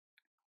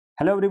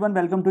Hello everyone,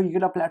 welcome to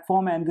Ekeeda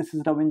platform, and this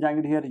is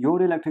Jangid here,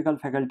 your electrical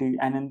faculty,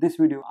 and in this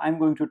video I'm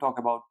going to talk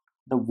about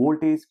the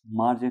voltage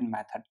margin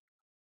method.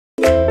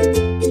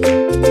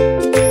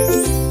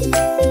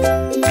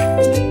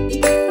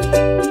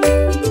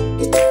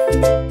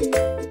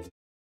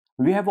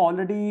 We have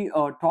already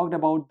talked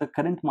about the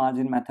current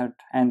margin method,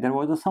 and there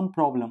was some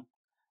problem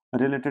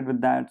related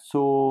with that.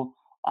 So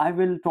I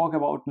will talk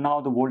about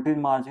now the voltage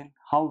margin,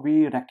 how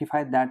we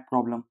rectify that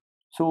problem.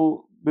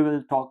 So we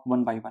will talk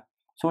one by one.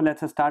 So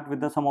let's start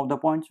with some of the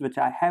points which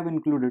I have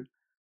included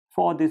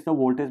for this the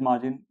voltage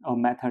margin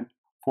method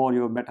for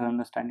your better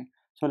understanding.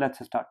 So let's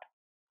start.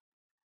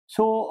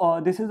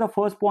 So this is the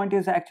first point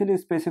is actually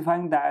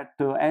specifying that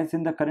as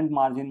in the current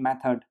margin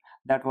method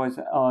that was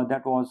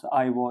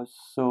I was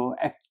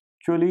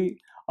actually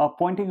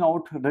pointing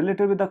out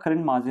related with the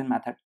current margin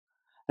method.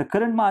 The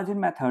current margin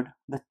method,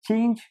 the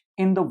change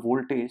in the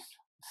voltage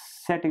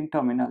setting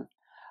terminal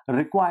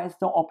requires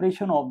the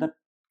operation of the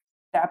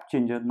tap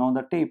changer. Now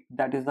the tape,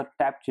 that is the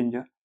tap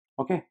changer.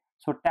 Okay,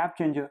 so tap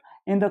changer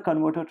in the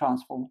converter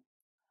transformer.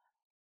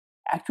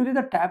 Actually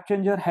the tap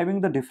changer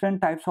having the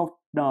different types of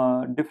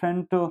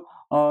different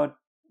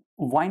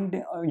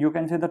wind, you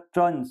can say the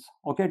turns,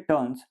 okay,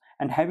 turns,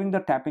 and having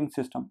the tapping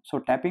system. So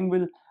tapping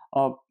will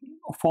uh,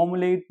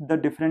 formulate the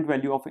different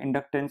value of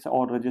inductance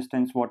or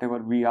resistance, whatever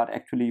we are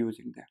actually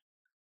using there.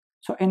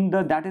 So in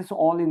the that is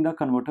all in the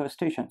converter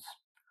stations,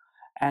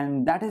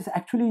 and that is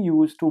actually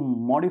used to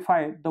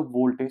modify the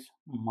voltage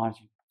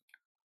margin.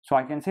 So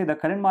I can say the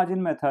current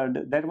margin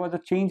method, there was a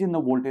change in the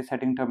voltage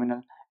setting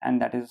terminal,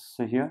 and that is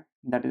here,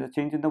 that is a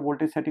change in the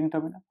voltage setting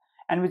terminal,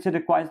 and which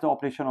requires the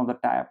operation of the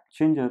tap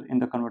changer in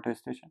the converter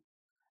station.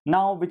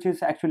 Now which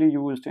is actually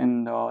used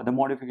in the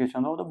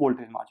modification of the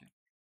voltage margin.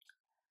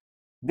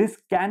 This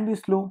can be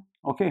slow,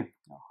 okay,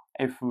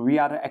 if we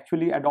are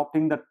actually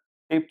adopting the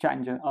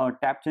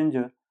tap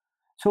changer.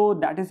 So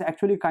that is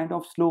actually kind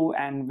of slow,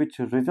 and which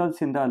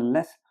results in the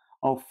less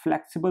of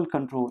flexible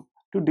control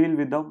to deal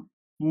with the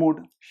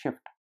mode shift.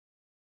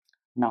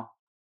 Now,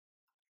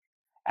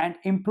 and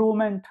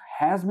improvement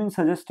has been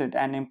suggested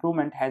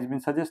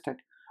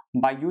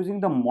by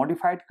using the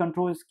modified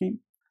control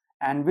scheme,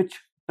 and which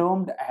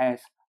termed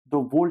as the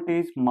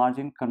voltage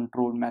margin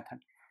control method.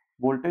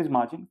 Voltage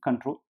margin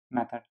control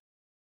method.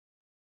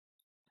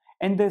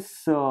 In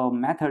this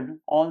method,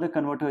 all the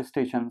converter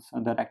stations,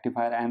 the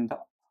rectifier and the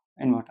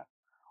inverter,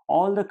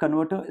 all the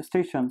converter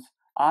stations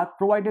are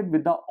provided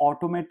with the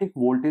automatic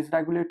voltage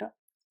regulator,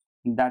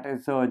 that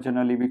is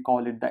generally we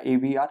call it the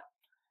AVR,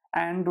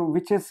 and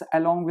which is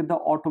along with the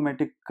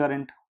automatic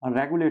current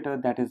regulator,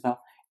 that is the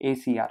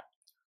ACR.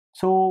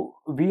 So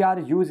we are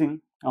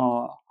using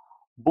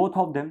both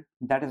of them,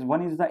 that is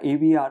one is the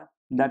AVR,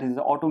 that is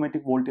the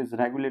automatic voltage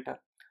regulator,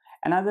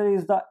 another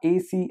is the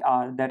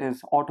ACR, that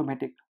is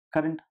automatic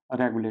current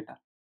regulator.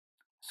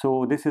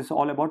 So this is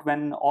all about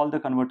when all the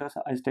converters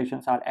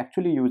stations are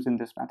actually used in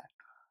this method.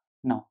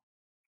 Now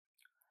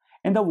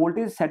in the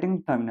voltage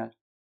setting terminal,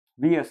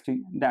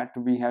 VST, that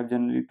we have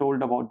generally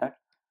told about that,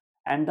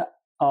 and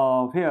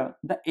here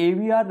the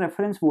AVR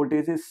reference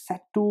voltage is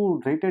set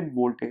to rated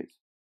voltage,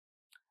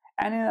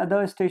 and in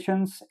other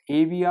stations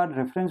AVR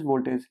reference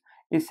voltage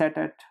is set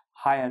at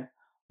higher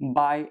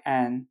by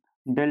an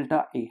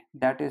delta A,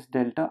 that is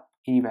delta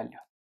E value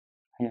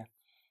here.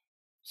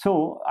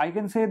 So I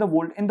can say the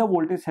volt in the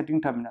voltage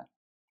setting terminal,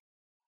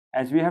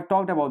 as we have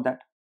talked about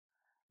that,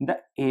 the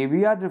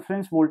AVR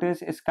reference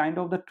voltage is kind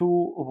of the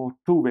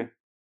two-way.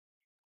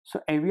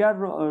 So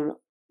AVR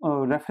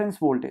reference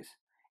voltage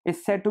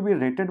is said to be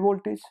rated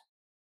voltage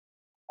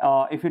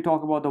if we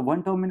talk about the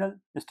one terminal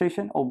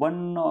station or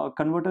one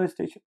converter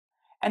station,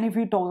 and if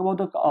we talk about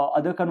the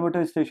other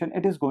converter station,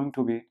 it is going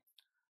to be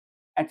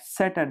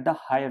set at the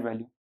higher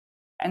value,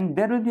 and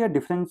there will be a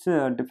difference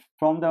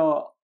from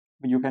the,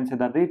 you can say,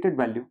 the rated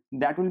value,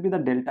 that will be the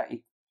delta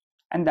E,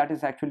 and that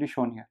is actually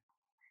shown here.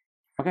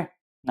 Okay,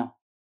 now,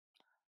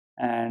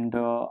 and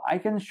I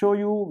can show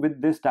you with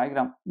this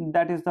diagram,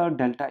 that is the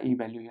delta E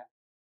value here.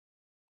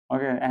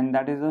 Okay, and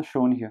that is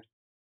shown here.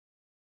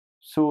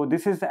 So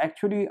this is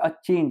actually a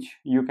change,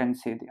 you can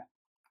say there.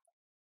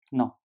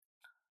 Now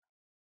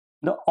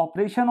the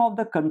operation of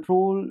the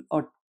control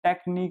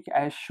technique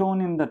as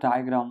shown in the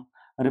diagram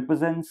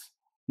represents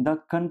the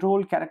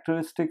control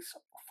characteristics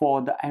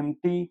for the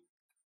empty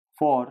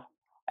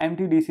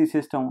DC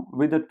system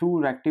with the two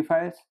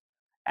rectifiers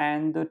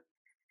and the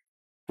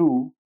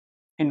two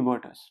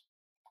inverters.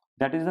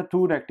 That is the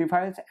two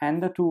rectifiers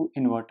and the two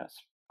inverters.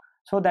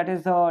 So that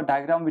is the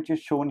diagram which is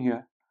shown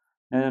here.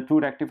 The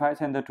two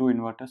rectifiers and the two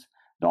inverters.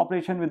 The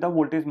operation with the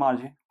voltage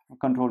margin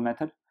control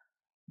method.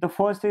 The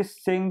first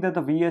is saying that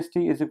the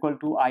VST is equal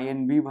to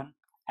INV1,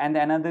 and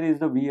another is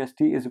the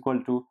VST is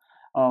equal to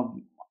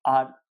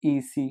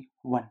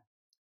REC1.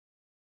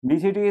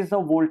 VCT is the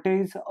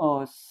voltage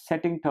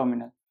setting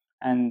terminal,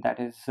 and that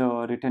is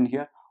written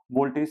here,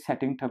 voltage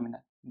setting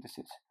terminal. This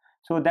is,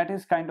 so that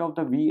is kind of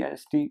the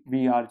VST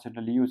we are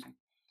generally using.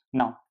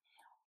 Now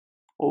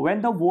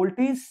when the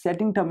voltage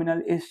setting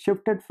terminal is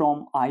shifted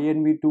from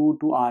INV2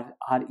 to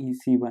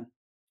REC1,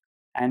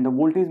 and the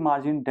voltage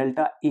margin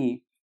delta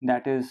A,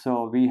 that is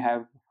we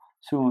have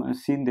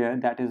seen there,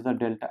 that is the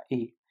delta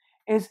A,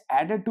 is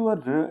added to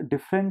a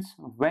difference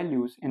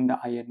values in the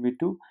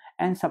INV2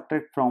 and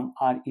subtract from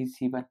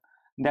REC1,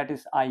 that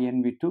is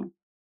INV2.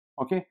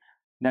 Okay,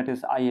 that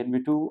is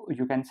INV2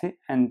 you can say,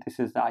 and this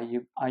is the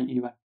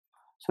IE1.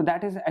 So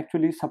that is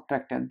actually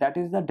subtracted, that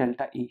is the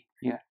delta E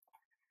here,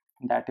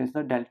 that is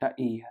the delta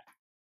E here.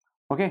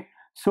 Okay,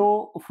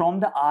 so from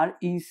the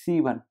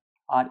REC1,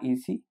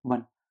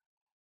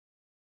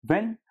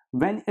 when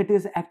it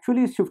is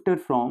actually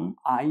shifted from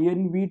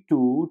INV2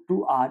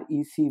 to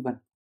REC1,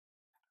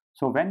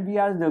 so when we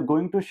are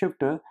going to shift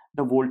the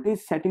voltage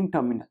setting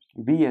terminal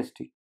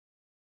VST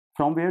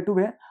from where to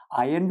where,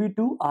 INV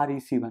to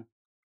REC1,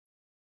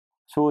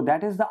 so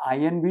that is the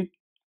INV,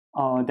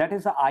 that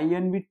is the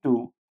INV2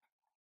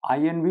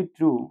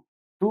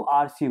 to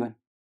RC1.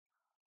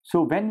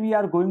 So when we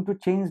are going to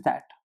change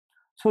that,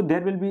 so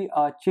there will be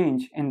a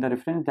change in the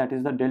reference, that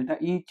is the delta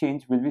E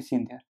change will be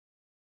seen there.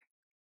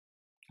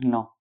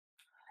 Now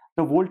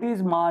the voltage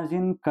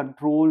margin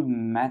control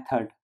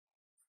method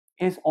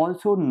is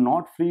also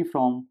not free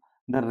from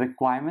the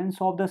requirements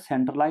of the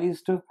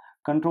centralized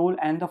control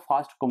and the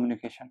fast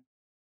communication,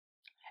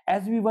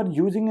 as we were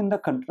using in the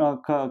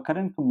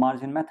current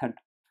margin method.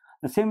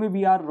 The same way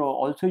we are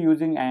also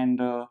using, and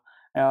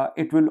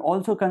it will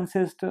also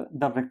consist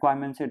the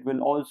requirements, it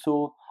will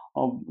also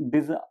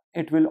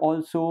it will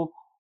also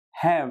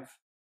have,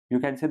 you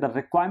can say, the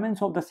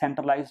requirements of the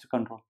centralized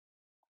control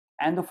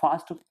and the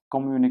fast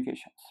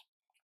communications.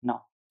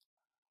 Now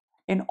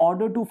in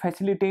order to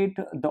facilitate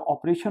the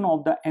operation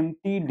of the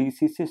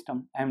MTDC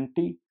system,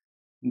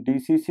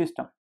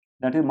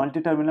 that is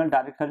multi-terminal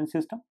direct current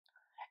system,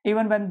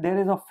 even when there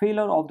is a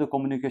failure of the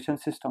communication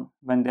system,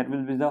 when there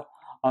will be the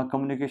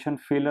communication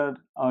failure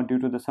due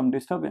to some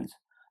disturbance,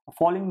 the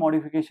following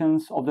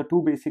modifications of the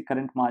two basic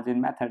current margin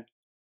method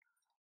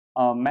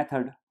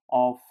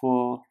of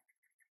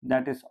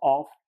that is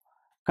of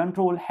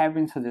control have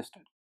been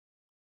suggested.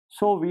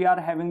 So we are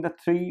having the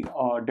three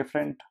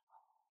different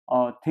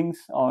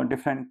things, or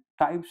different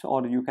types,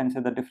 or you can say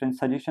the different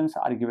suggestions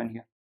are given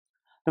here.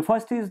 The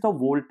first is the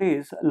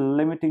voltage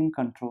limiting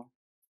control.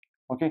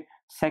 Okay,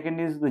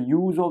 second is the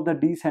use of the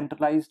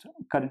decentralized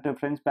current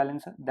reference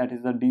balancer, that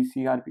is the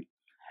DCRB,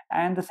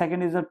 and the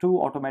second is the two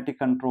automatic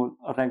control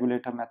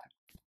regulator method.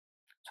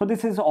 So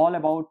this is all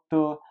about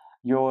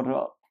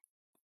your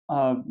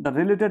the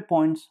related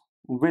points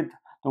with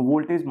the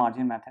voltage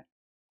margin method.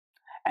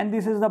 And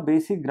this is the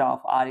basic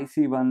graph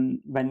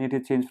REC1 when it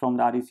is changed from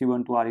the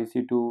REC1 to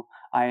REC2,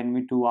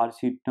 INV to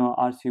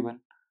RC1.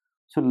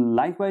 So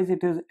likewise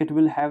it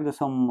will have the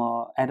some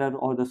error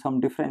or the some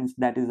difference,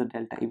 that is the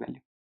delta E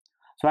value.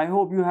 So I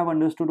hope you have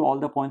understood all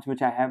the points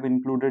which I have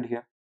included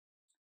here.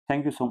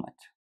 Thank you so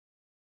much.